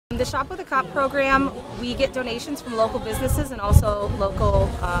The Shop with a Cop program, we get donations from local businesses and also local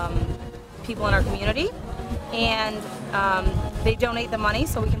people in our community, and they donate the money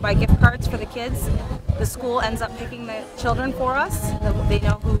so we can buy gift cards for the kids. The school ends up picking the children for us. They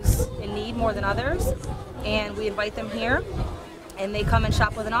know who's in need more than others, and we invite them here, and they come and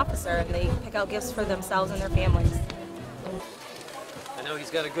shop with an officer, and they pick out gifts for themselves and their families. I know he's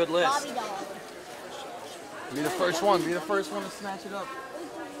got a good list. Be the first one. Be the first one to snatch it up.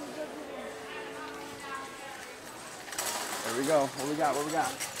 There we go. What we got? What we got?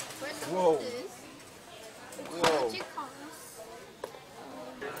 Whoa. Whoa.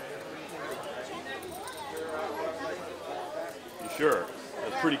 You sure?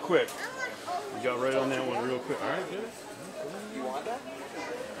 That's pretty quick. You got right on that one real quick. All right, good. You want that?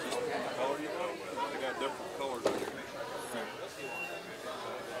 Color you want? They got different colors.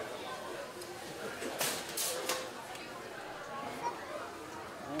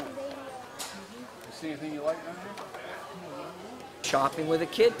 You see anything you like down here? Shopping with a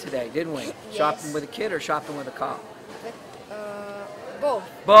kid today, didn't we? Yes. Shopping with a kid or shopping with a cop? Both.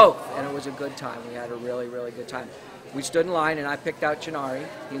 Both, and it was a good time. We had a really, really good time. We stood in line, and I picked out Chinari.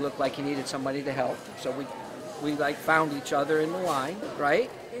 He looked like he needed somebody to help, so we like found each other in the line, right?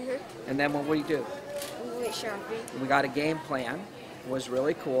 And then what we do? We went shopping. We got a game plan. It was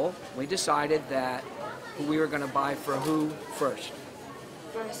really cool. We decided that we were going to buy for who first,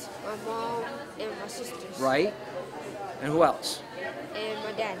 My mom and my sisters. right? And who else? And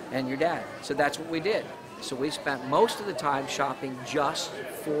my dad. And your dad. So that's what we did. So we spent most of the time shopping just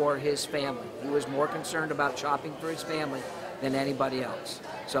for his family. He was more concerned about shopping for his family than anybody else.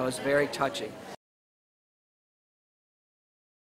 So it was very touching.